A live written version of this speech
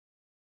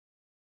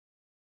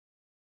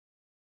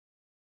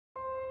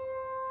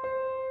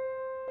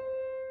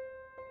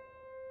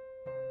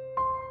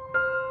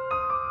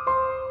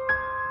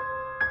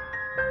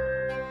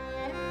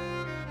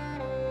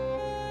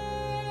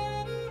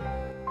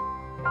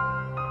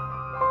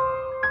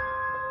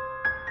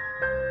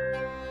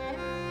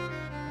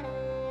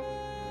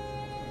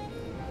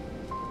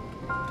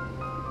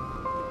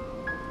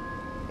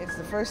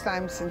first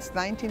time since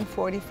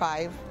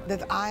 1945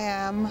 that I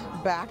am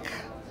back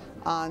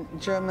on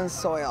German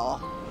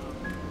soil.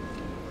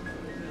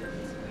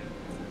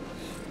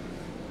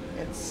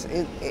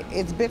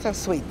 It's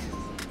bittersweet.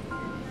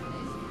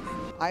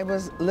 I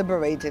was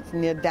liberated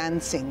near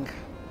Danzig,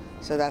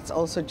 so that's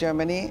also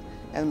Germany,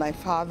 and my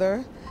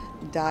father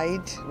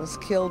died, was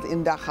killed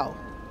in Dachau,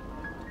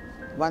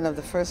 one of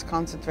the first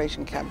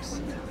concentration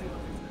camps.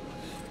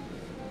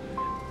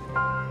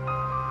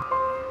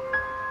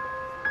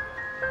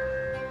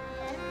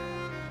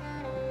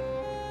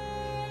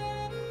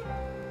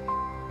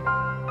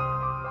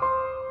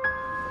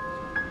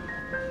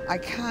 I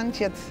can't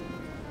yet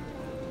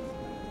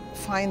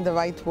find the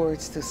right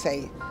words to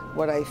say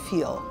what I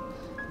feel,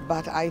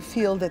 but I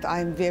feel that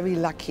I'm very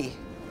lucky,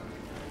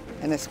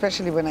 and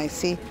especially when I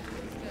see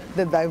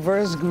the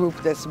diverse group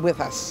that's with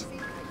us,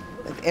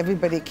 that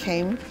everybody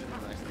came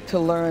to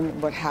learn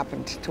what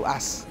happened to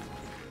us.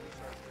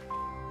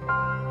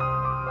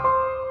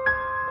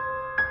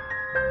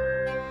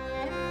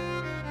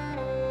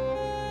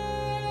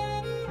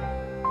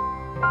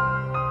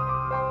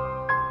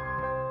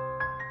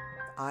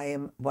 I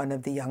am one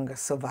of the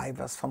youngest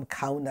survivors from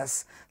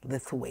Kaunas,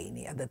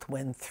 Lithuania, that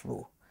went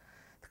through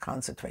the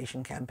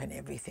concentration camp and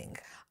everything.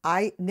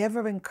 I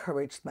never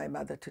encouraged my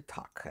mother to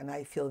talk, and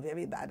I feel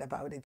very bad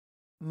about it.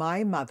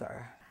 My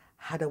mother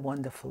had a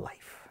wonderful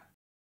life.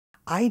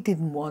 I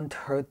didn't want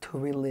her to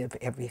relive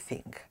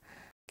everything.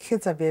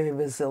 Kids are very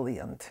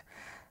resilient.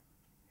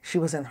 She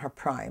was in her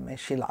prime and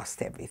she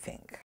lost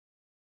everything.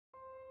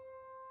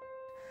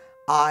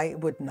 I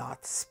would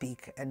not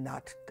speak and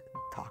not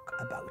talk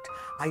about.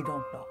 I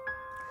don't know.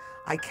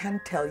 I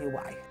can't tell you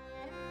why.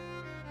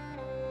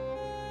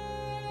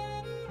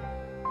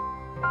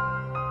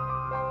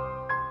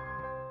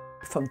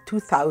 From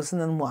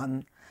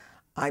 2001,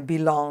 I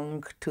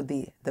belong to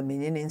the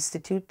Dominion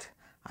Institute.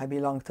 I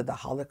belong to the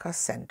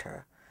Holocaust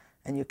Center,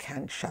 and you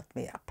can't shut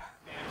me up.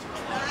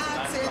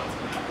 That's it.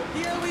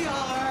 Here we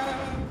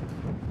are.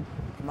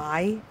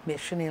 My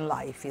mission in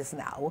life is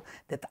now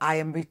that I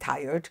am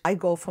retired. I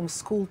go from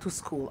school to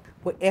school.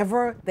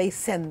 Wherever they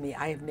send me,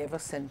 I have never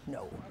said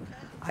no.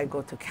 I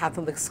go to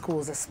Catholic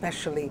schools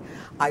especially.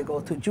 I go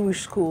to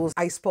Jewish schools.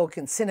 I spoke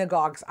in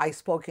synagogues. I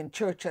spoke in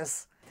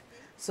churches.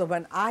 So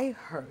when I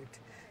heard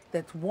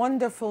that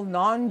wonderful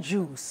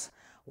non-Jews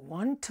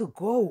want to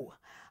go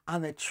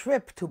on a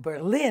trip to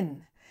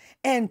Berlin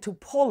and to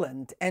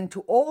Poland and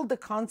to all the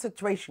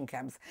concentration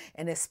camps,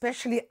 and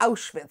especially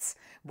Auschwitz,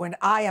 when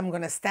I am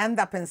going to stand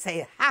up and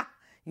say, ha,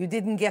 you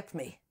didn't get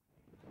me,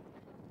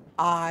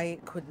 I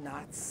could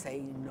not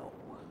say no.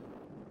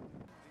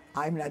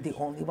 I'm not the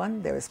only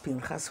one. There is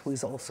Pinchas, who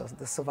is also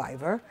the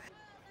survivor,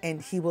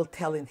 and he will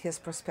tell in his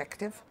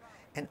perspective,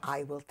 and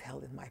I will tell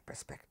in my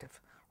perspective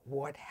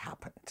what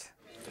happened.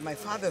 My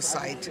father's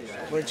side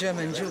were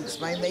German Jews.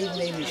 My maiden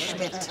name is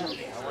Schmidt.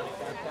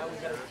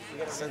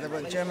 So there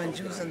were German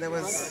Jews, and there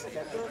was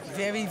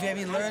very,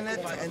 very learned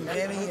and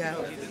very,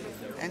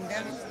 and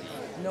then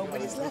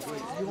nobody's left.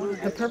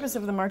 The purpose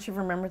of the March of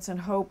Remembrance and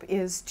Hope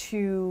is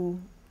to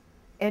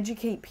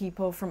educate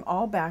people from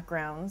all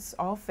backgrounds,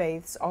 all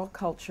faiths, all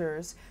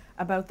cultures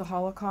about the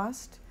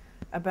Holocaust,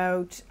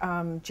 about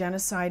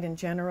genocide in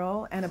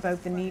general, and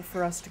about the need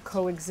for us to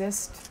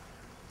coexist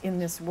in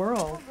this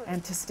world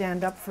and to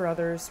stand up for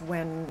others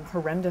when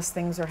horrendous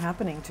things are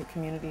happening to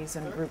communities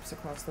and groups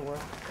across the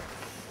world.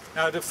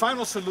 Now, the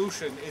final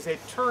solution is a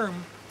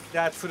term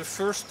that for the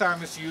first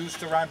time is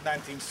used around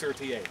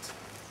 1938.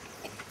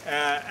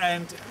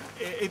 And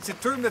it's a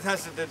term that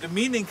has, the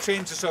meaning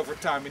changes over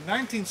time. In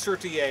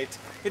 1938,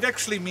 it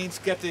actually means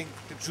getting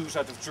the Jews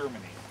out of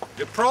Germany.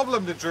 The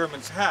problem the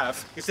Germans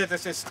have is that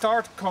as they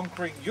start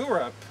conquering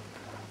Europe,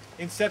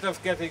 instead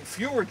of getting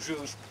fewer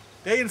Jews,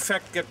 they in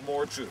fact get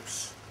more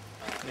Jews.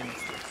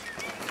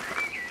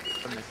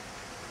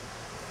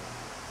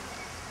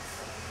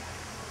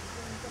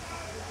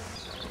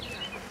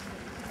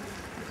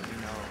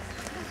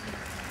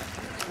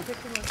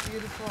 Pick the most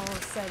beautiful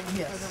setting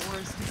for the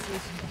worst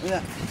decision.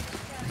 Yeah.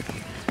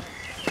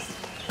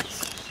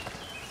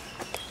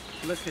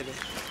 Look at it.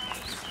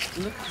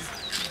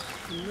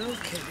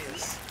 Look at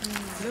this.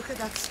 Look at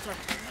that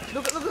structure.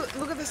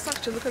 Look at the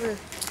structure. Look at it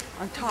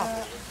on top.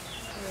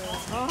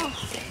 Oh.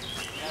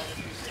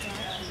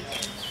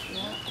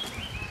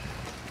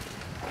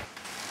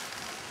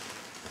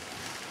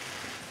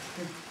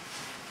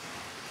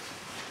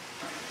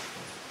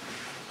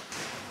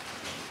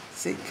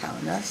 See,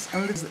 Kaunas,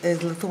 and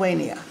is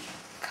Lithuania.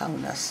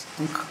 Kaunas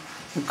and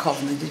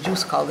Kovna. The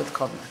Jews call it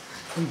Kovna.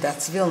 And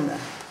that's Vilna.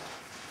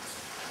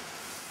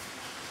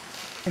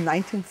 In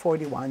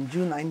 1941,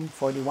 June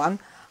 1941,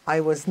 I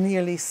was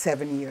nearly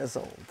 7 years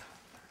old.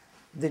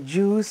 The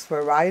Jews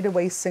were right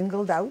away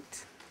singled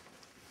out.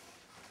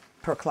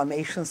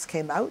 Proclamations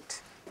came out.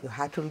 You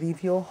had to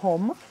leave your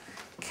home,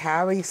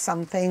 carry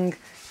something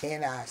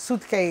in a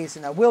suitcase,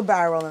 in a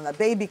wheelbarrow, in a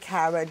baby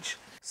carriage.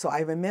 So I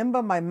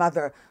remember my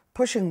mother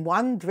pushing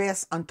one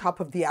dress on top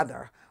of the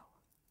other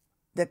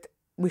that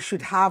we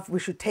should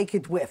take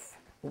it with.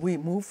 We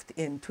moved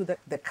into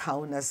the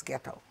Kaunas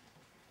ghetto.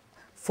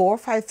 4 or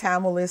 5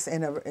 families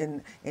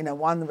in a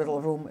one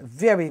little room,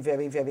 very,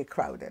 very, very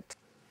crowded.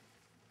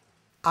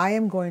 I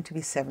am going to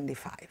be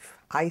 75.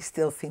 I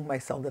still think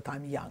myself that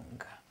I'm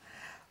young,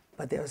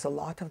 but there's a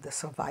lot of the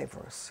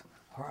survivors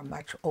who are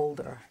much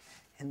older,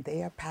 and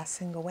they are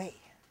passing away.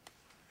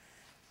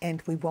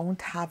 And we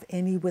won't have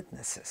any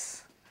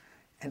witnesses.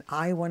 And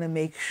I want to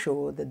make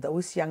sure that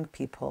those young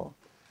people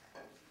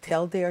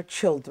tell their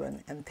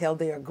children and tell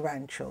their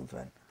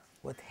grandchildren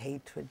what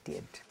hatred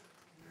did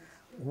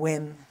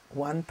when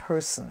one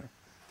person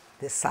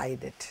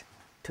decided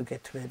to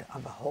get rid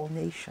of a whole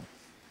nation.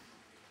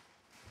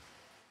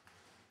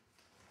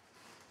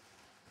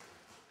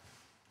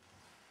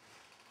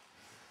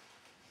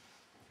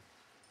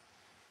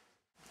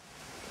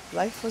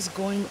 Life was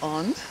going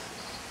on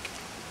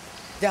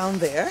down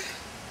there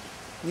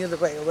near the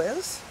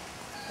railways,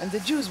 and the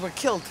Jews were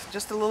killed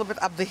just a little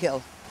bit up the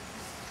hill.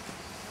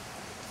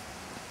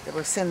 They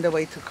were sent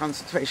away to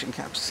concentration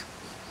camps.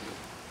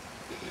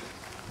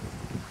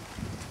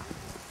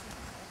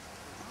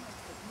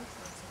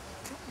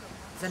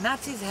 The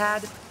Nazis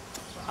had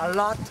a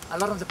lot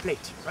on the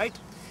plate, right?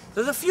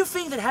 There's a few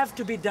things that have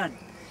to be done.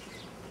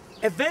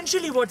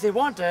 Eventually what they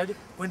wanted,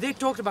 when they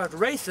talked about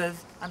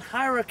races and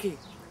hierarchy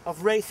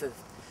of races,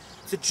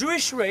 the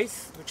Jewish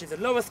race, which is the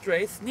lowest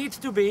race, needs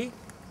to be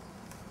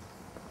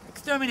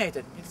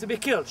exterminated, needs to be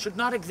killed, should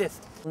not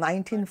exist.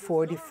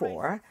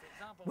 1944,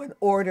 when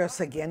orders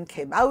again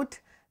came out,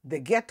 the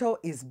ghetto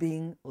is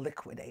being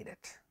liquidated.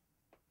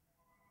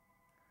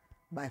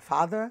 My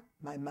father,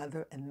 my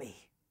mother, and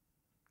me.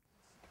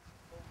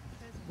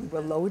 We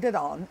were loaded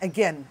on,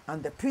 again,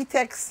 on the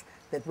pretext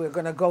that we're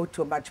going to go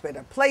to a much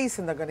better place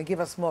and they're going to give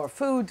us more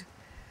food,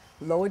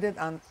 loaded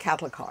on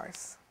cattle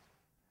cars.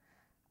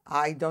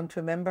 I don't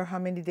remember how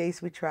many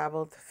days we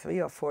traveled,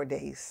 3 or 4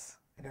 days,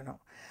 I don't know.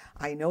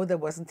 I know there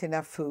wasn't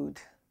enough food,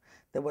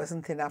 there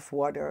wasn't enough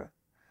water.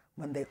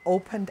 When they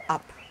opened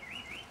up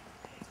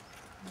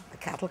the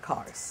cattle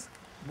cars,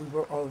 we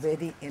were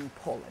already in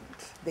Poland.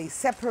 They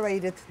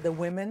separated the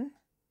women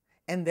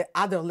and the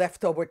other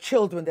leftover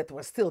children that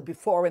were still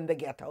before in the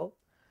ghetto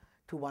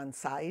to one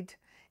side,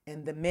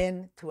 and the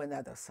men to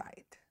another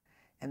side.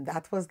 And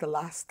that was the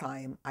last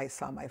time I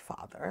saw my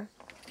father.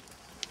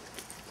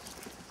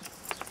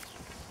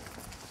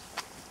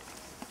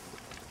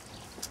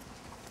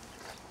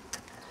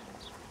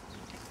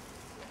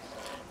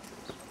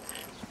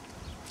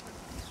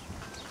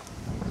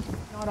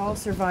 Not all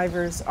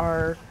survivors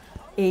are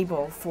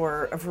able,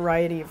 for a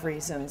variety of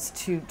reasons,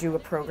 to do a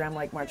program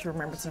like March of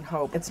Remembrance and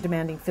Hope. It's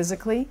demanding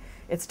physically,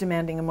 it's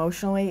demanding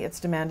emotionally, it's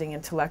demanding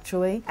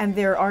intellectually. And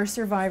there are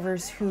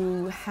survivors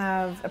who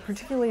have,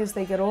 particularly as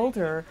they get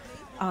older,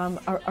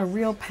 a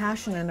real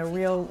passion and a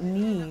real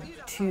need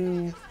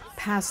to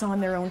pass on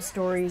their own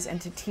stories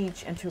and to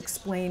teach and to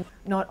explain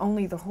not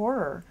only the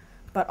horror,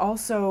 but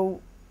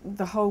also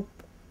the hope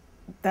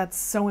that's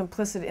so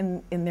implicit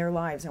in their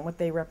lives and what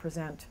they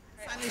represent.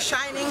 Sun is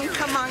shining,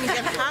 come on,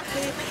 get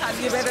happy.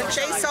 You better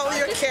chase all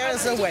your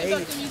cares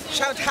away.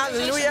 Shout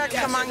hallelujah,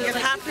 come on, get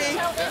happy.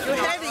 You're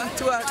heading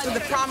to the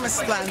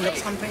promised land or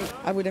something.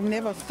 I would have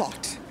never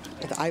thought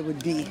that I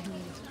would be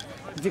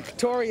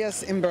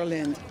victorious in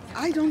Berlin.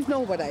 I don't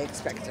know what I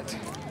expected.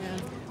 Yeah.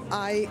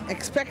 I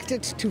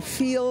expected to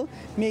feel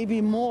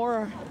maybe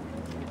more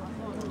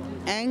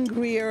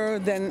angrier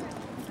than,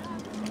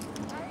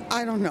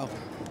 I don't know.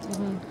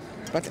 Mm-hmm.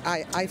 But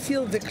I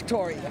feel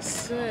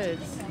victorious. Good.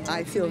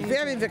 I feel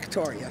very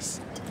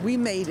victorious. We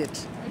made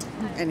it,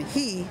 and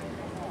he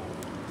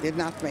did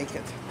not make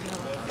it.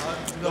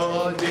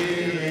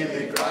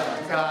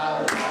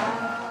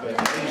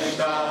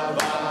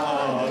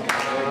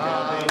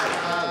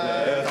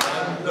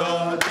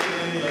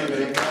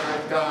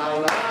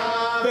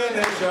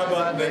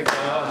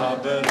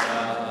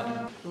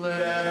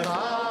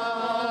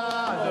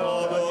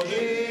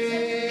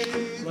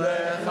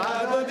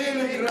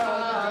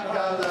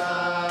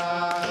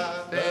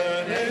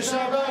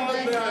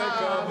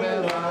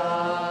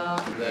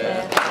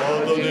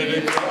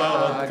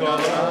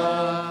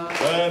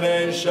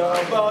 This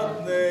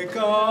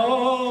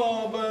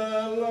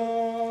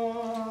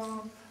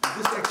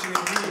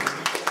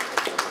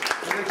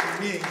actually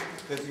means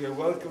that we are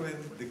welcoming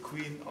the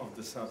Queen of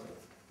the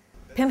Sabbath.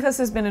 Pinchas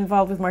has been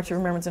involved with March of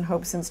Remembrance and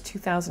Hope since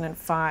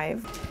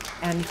 2005,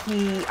 and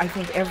he, I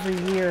think, every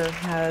year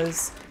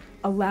has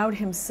allowed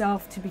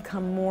himself to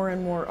become more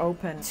and more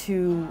open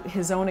to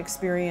his own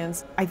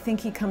experience. I think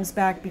he comes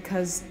back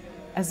because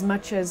as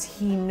much as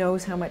he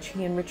knows how much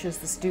he enriches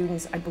the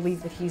students, I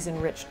believe that he's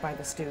enriched by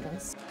the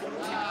students.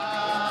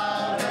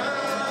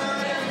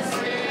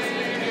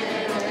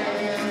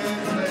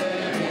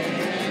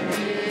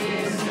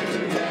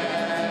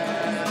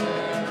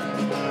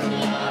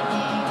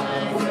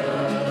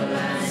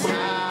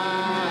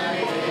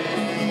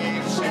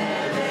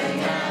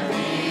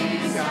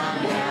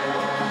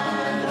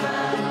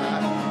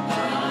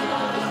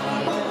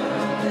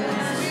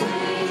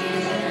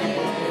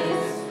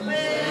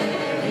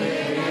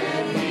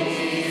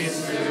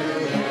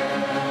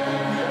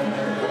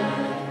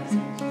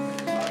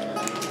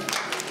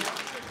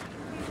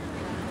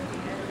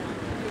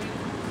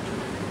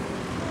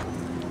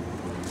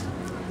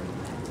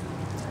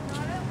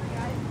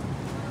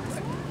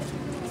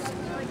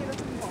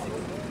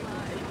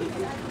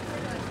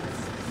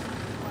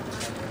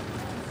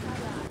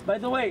 By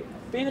the way,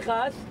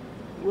 Pinchas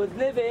was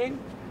living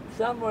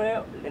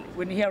somewhere,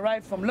 when he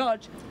arrived from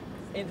Lodz,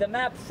 in the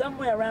map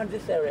somewhere around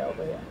this area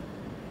over here.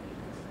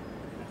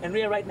 And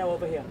we are right now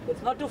over here.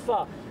 It's not too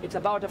far. It's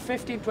about a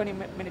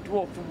 15-20 minute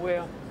walk from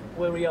where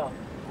we are.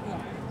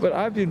 But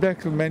I've been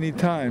back many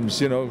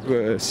times, you know,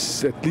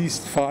 at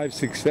least 5,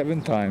 6,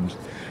 7 times.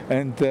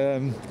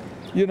 And,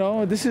 you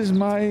know, this is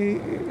my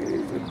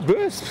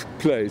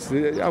birthplace.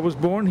 I was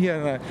born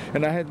here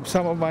and I had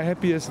some of my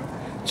happiest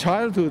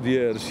childhood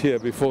years here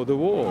before the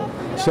war.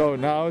 So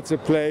now it's a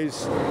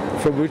place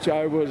from which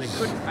I was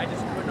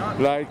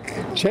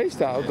like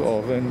chased out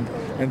of,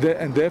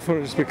 and therefore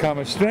it's become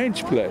a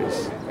strange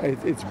place.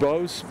 It's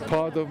both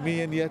part of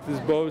me and yet it's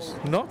both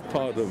not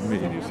part of me.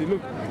 You see,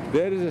 look,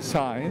 there is a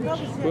sign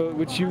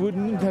which you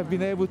wouldn't have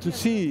been able to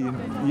see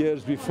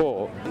years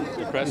before.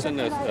 The crescent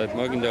at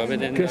Morgan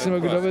David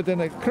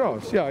and a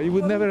cross. Yeah, you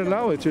would never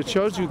allow it. It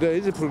shows you there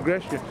is a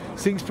progression.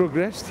 Things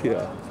progressed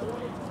here.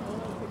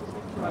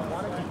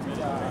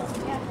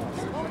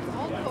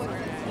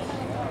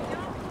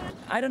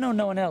 I don't know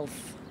no one else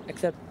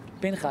except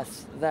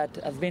Pinchas that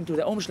has been to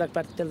the Umschlag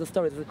but tells the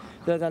stories.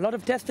 There's a lot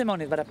of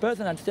testimonies, but a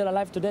person that's still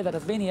alive today that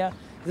has been here,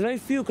 there's very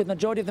few, because the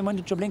majority of them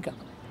went to Treblinka,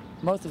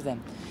 most of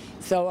them.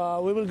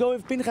 So we will go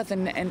with Pinchas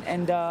and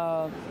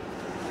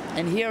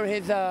hear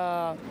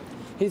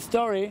his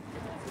story.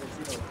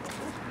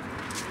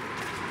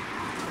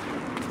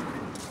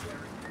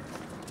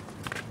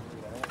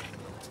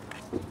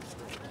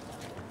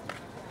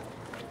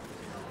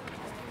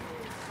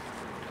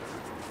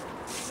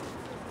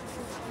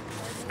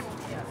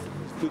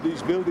 To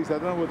these buildings, I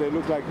don't know what they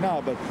look like now,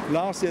 but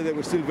last year they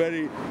were still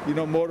very, you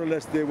know, more or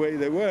less the way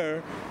they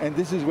were, and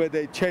this is where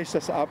they chased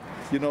us up,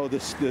 you know, the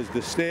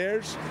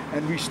stairs,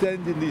 and we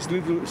stayed in these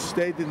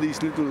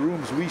little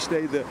rooms. We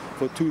stayed there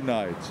for 2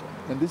 nights,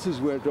 and this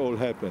is where it all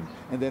happened.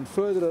 And then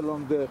further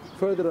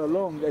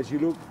along, as you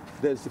look,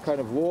 there's the kind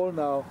of wall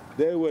now.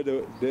 There where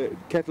the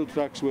kettle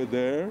trucks were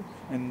there,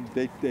 and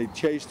they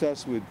chased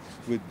us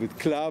with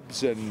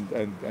clubs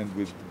and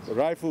with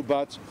rifle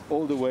butts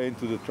all the way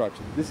into the trucks.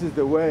 This is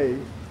the way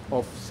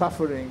of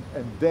suffering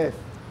and death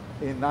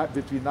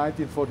between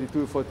 1942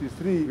 and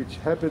 43, which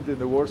happened in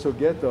the Warsaw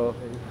Ghetto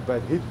by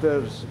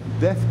Hitler's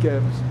death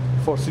camps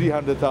for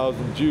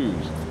 300,000 Jews.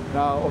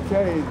 Now,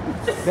 okay,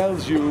 it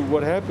tells you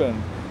what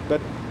happened,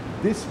 but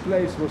this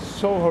place was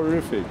so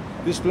horrific,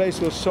 this place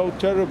was so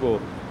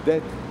terrible,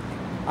 that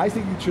I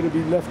think it should have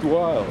been left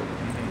wild.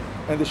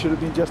 And there should have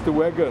been just the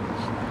wagons,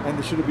 and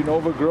they should have been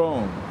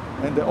overgrown,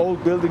 and the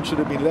old building should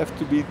have been left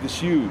to be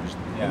disused.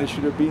 Yeah. And there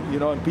should have been, you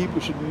know, and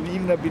people shouldn't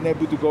even have been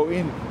able to go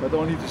in, but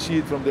only to see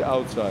it from the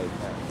outside.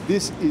 Yeah.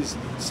 This is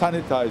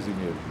sanitizing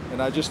it,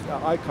 and I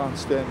can't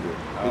stand it.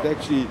 Oh. It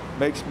actually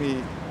makes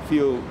me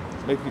feel,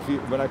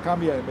 when I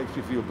come here, it makes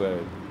me feel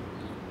bad.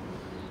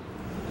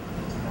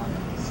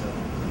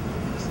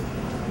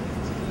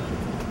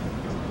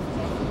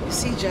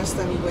 See,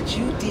 Justin, what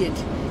you did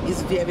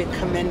is very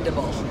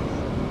commendable.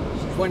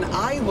 When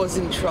I was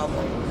in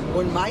trouble,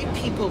 when my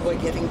people were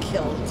getting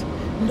killed,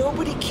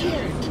 nobody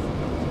cared.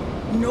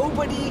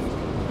 Nobody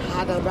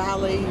had a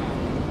rally,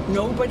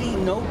 no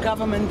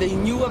government, they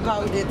knew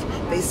about it.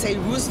 They say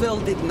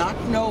Roosevelt did not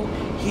know,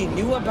 he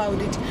knew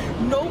about it.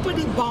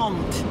 Nobody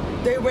bombed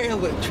their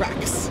railway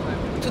tracks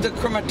to the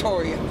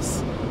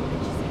crematoriums.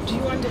 Do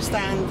you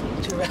understand?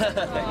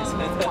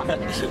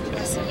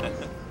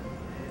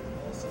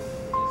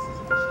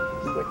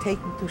 We were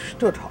taken to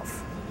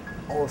Stutthof,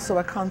 also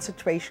a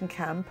concentration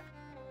camp.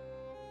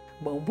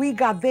 When we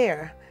got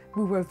there,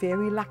 we were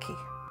very lucky.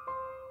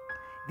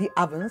 The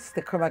ovens,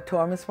 the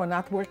crematoriums were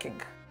not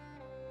working.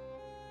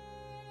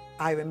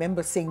 I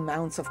remember seeing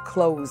mounds of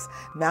clothes,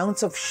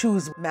 mounds of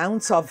shoes,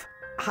 mounds of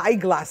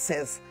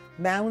eyeglasses,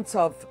 mounds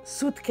of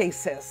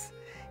suitcases.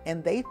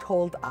 And they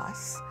told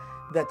us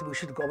that we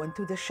should go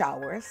into the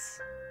showers,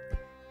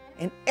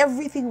 and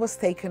everything was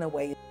taken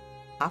away.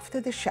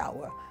 After the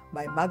shower,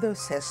 my mother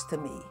says to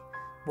me,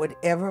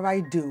 "Whatever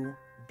I do,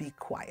 be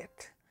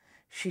quiet."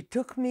 She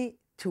took me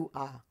to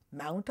a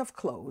mount of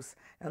clothes,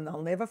 and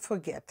I'll never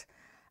forget,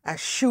 a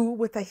shoe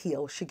with a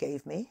heel she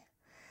gave me,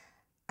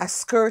 a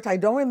skirt, I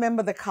don't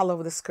remember the color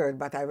of the skirt,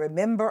 but I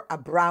remember a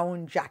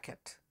brown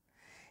jacket,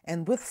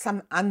 and with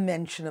some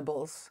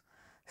unmentionables,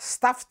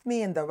 stuffed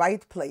me in the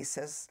right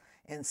places,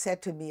 and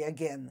said to me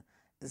again,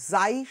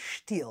 "Sei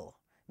still,"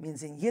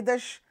 means in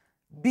Yiddish,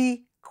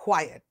 be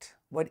quiet.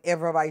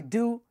 Whatever I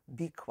do,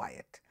 be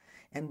quiet.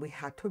 And we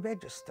had to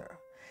register.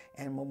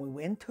 And when we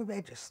went to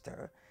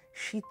register,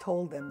 she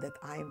told them that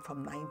I am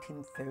from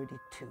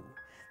 1932,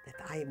 that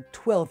I am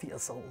 12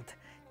 years old.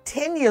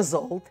 10 years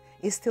old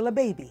is still a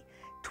baby.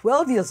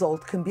 12 years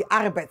old can be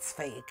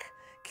arbeitsfähig,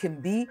 can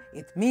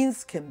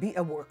be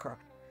a worker.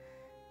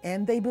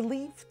 And they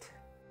believed.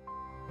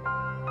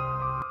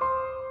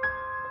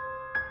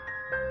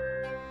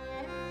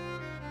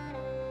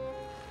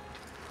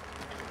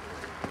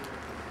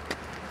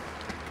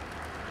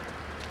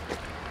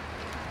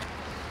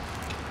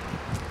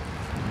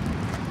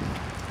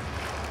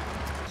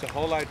 The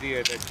whole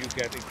idea that you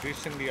get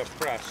increasingly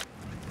oppressed,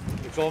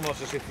 It's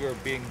almost as if you're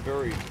being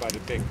buried by the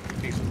big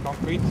piece of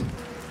concrete.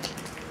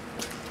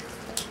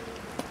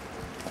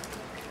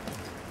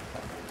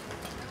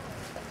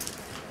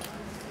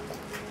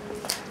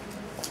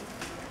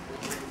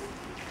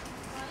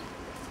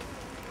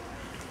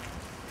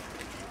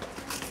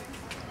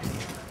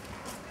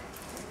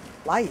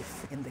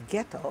 Life in the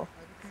ghetto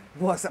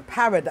was a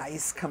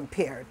paradise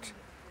compared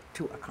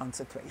to a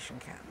concentration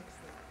camp.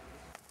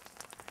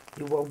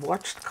 You were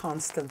watched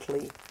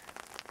constantly.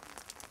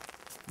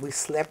 We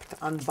slept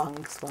on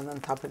bunks, one on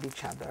top of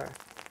each other.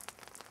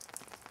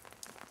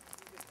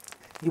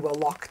 You were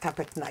locked up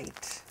at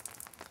night.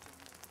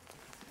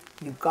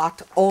 You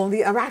got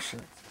only a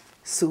ration,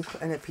 soup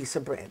and a piece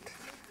of bread.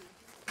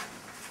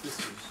 This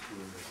is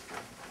where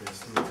they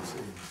threw us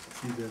in.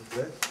 See that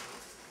bread?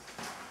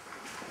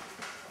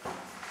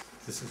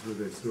 This is where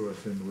they threw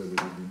us in, where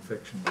the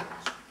infection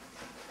was.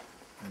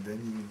 And then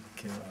you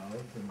came out,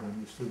 and then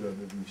you stood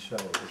under these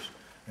showers.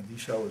 And these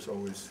showers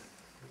always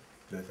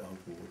let out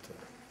water.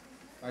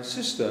 My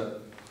sister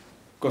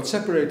got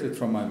separated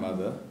from my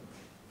mother,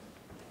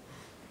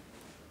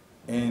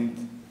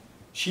 and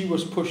she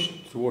was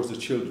pushed towards the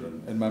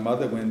children, and my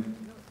mother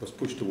was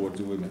pushed towards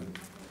the women.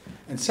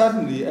 And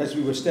suddenly, as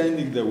we were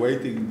standing there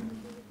waiting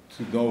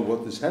to know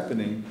what is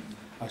happening,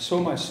 I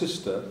saw my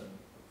sister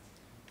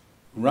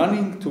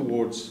running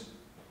towards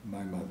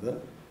my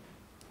mother,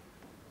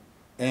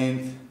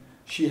 and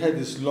she had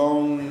this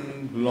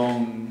long,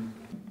 long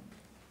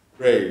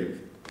braid.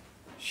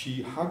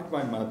 She hugged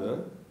my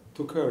mother,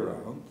 took her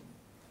around,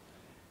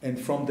 and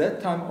from that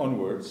time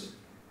onwards,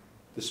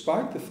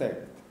 despite the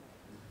fact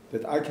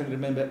that I can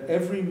remember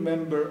every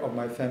member of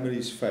my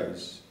family's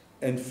face,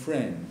 and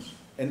friends,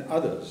 and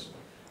others,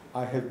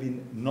 I have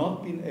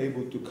not been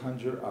able to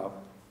conjure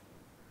up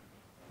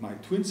my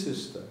twin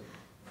sister,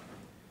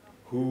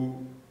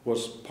 who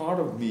was part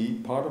of me,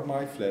 part of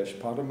my flesh,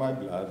 part of my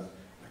blood.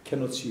 I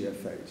cannot see her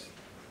face.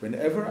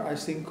 Whenever I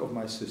think of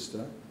my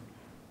sister,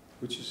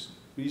 which is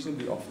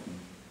reasonably often,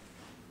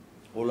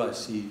 all I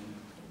see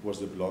was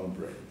the blonde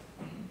braid.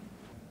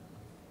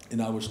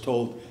 And I was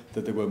told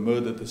that they were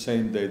murdered the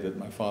same day that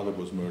my father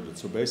was murdered.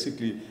 So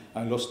basically,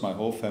 I lost my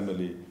whole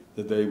family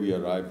the day we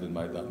arrived in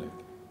Majdanek.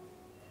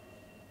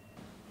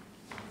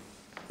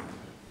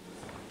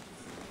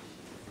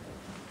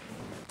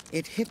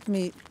 It hit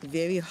me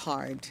very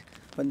hard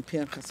when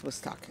Pinchas was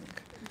talking,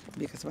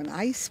 because when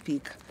I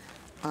speak,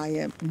 I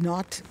am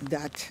not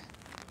that,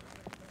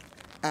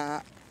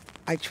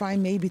 I try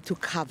maybe to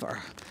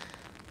cover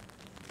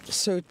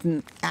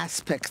certain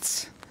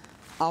aspects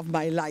of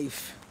my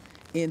life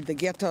in the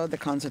ghetto, the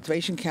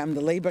concentration camp,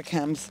 the labor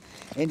camps,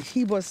 and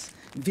he was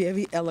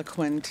very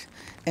eloquent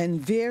and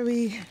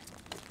very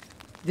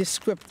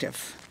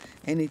descriptive,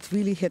 and it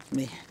really hit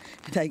me.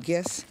 And I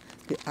guess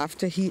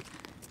after he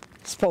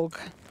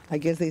spoke, I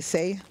guess they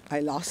say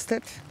I lost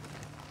it,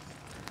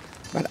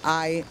 but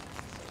I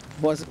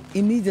was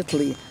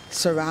immediately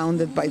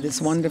surrounded by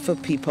this wonderful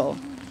people.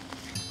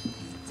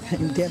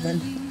 And Devon,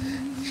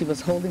 she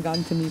was holding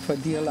on to me for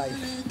dear life.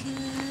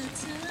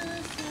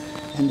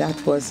 And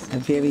that was a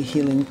very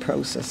healing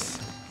process.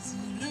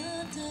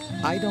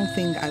 I don't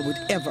think I would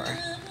ever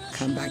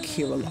come back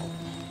here alone.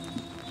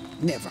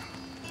 Never.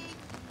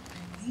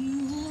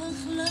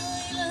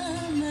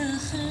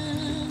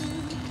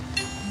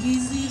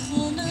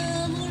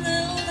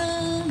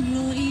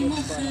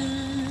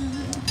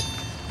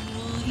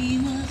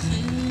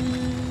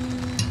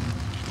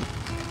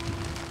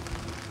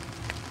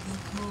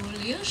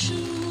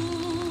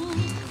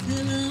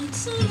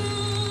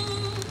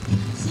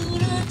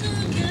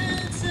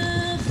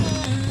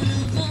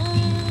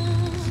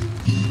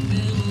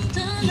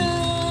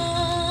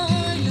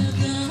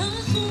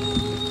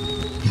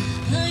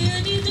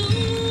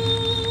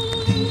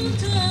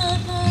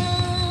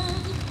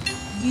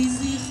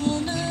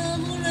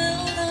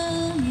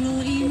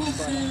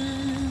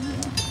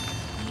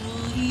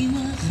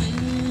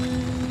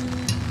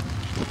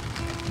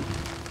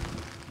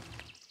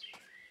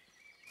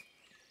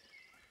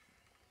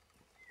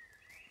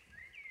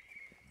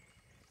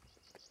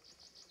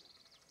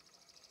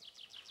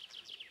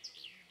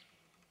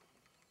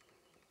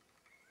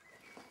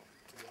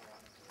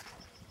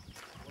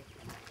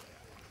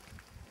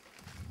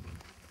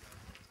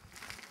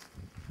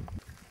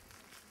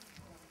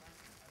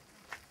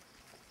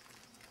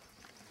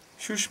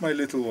 Shush, my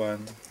little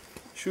one,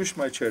 shush,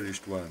 my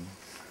cherished one,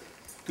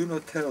 do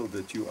not tell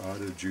that you are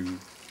a Jew.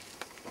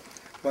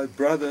 While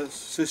brothers,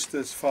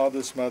 sisters,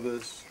 fathers,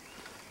 mothers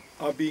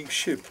are being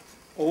shipped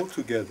all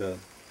together,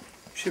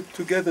 shipped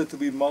together to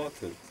be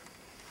martyred.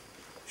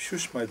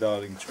 Shush, my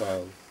darling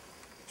child,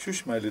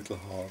 shush, my little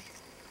heart,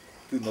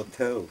 do not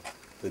tell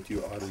that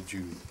you are a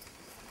Jew.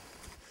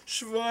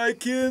 Schweig,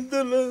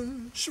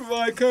 kinderle,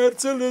 schweig,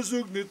 herzele,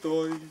 zoek niet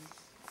ooit,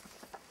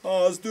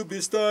 als du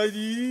bist ein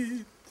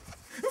Jid.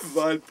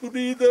 Weil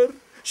Brüder,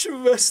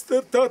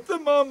 Schwester, Tate,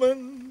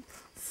 Mammen,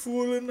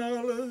 fühlen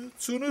alle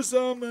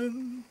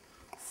zusammen,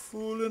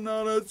 fühlen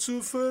alle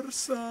zu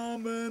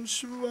versammen.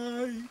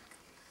 Schweig,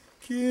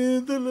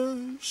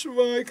 Kinderle,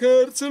 schweig,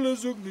 Herzele,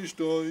 such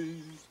nicht aus,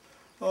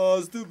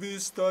 as du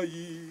bist da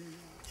hier.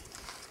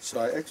 So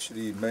I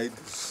actually made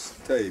this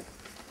tape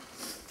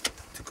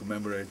to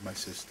commemorate my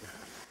sister.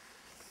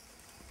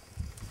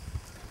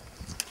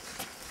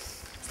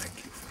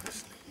 Thank you for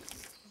listening.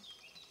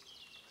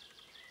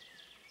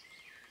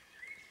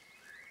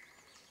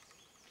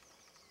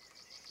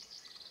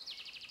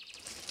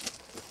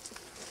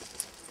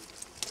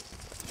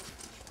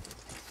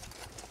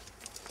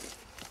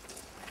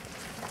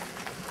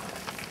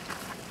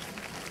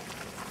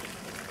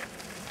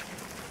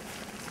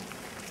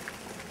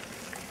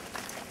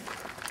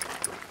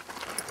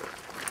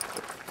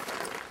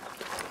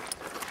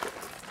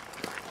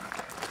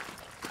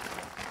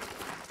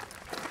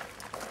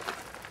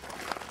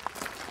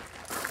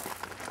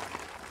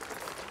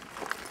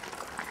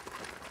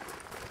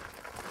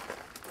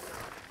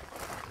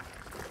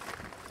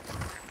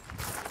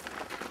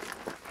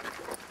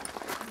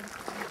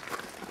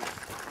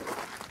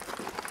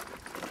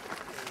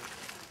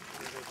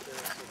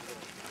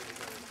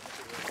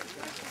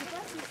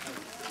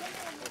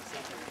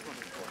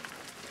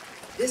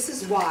 This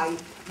is why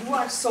you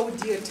are so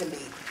dear to me,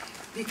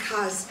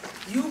 because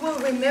you will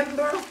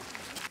remember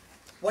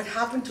what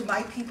happened to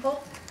my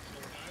people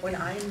when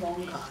I am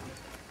long gone.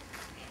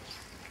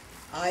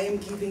 I am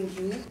giving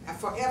you a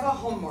forever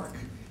homework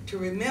to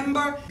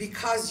remember,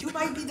 because you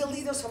might be the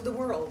leaders of the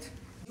world.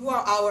 You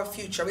are our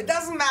future. It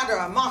doesn't matter,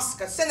 a mosque,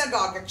 a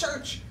synagogue, a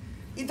church.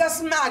 It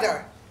doesn't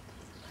matter.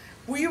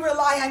 We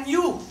rely on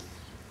you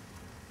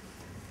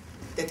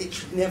that it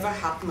should never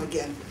happen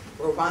again.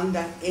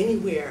 Rwanda,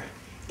 anywhere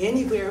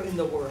in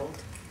the world,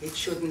 it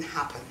shouldn't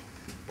happen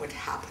what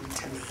happened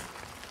to me.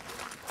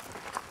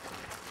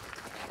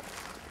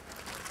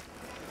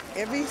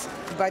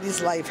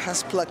 Everybody's life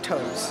has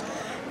plateaus,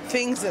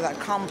 things that are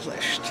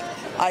accomplished.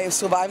 I have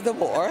survived the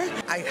war.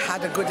 I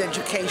had a good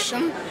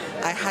education.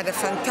 I had a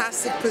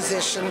fantastic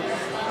position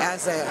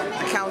as an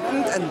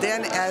accountant and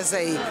then as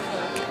a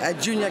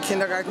junior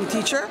kindergarten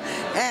teacher.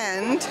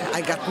 And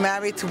I got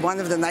married to one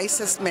of the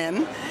nicest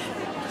men.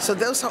 So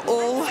those are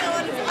all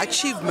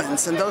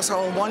achievements, and those are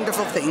all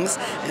wonderful things.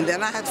 And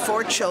then I had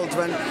 4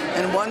 children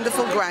and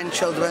wonderful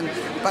grandchildren.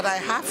 But I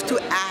have to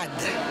add,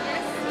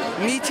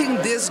 meeting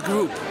this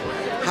group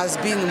has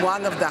been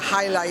one of the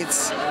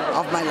highlights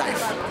of my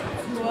life.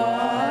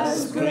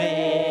 Was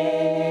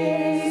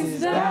grace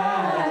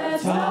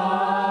that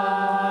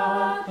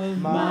taught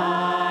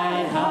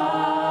my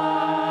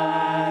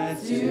heart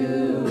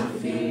to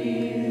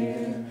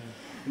fear,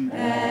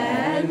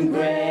 and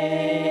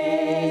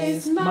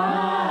grace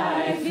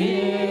my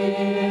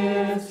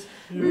fears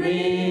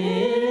relieve.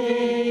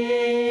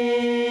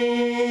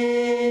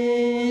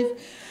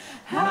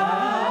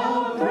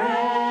 How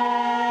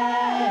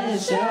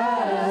precious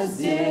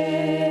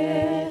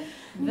did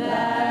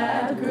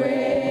that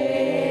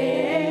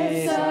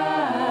grace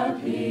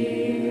appear,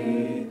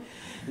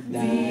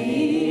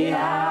 the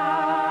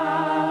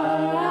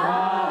hour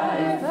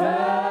I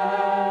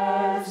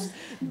first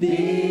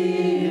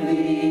believed.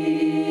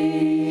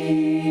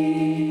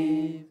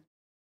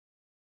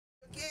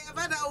 Give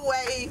it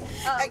away,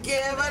 I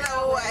give it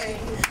away,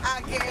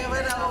 I give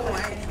it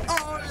away.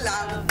 Oh,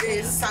 love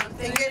is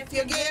something, if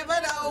you give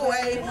it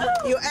away,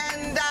 you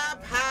end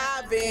up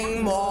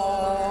having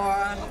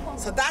more.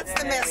 So that's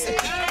the message.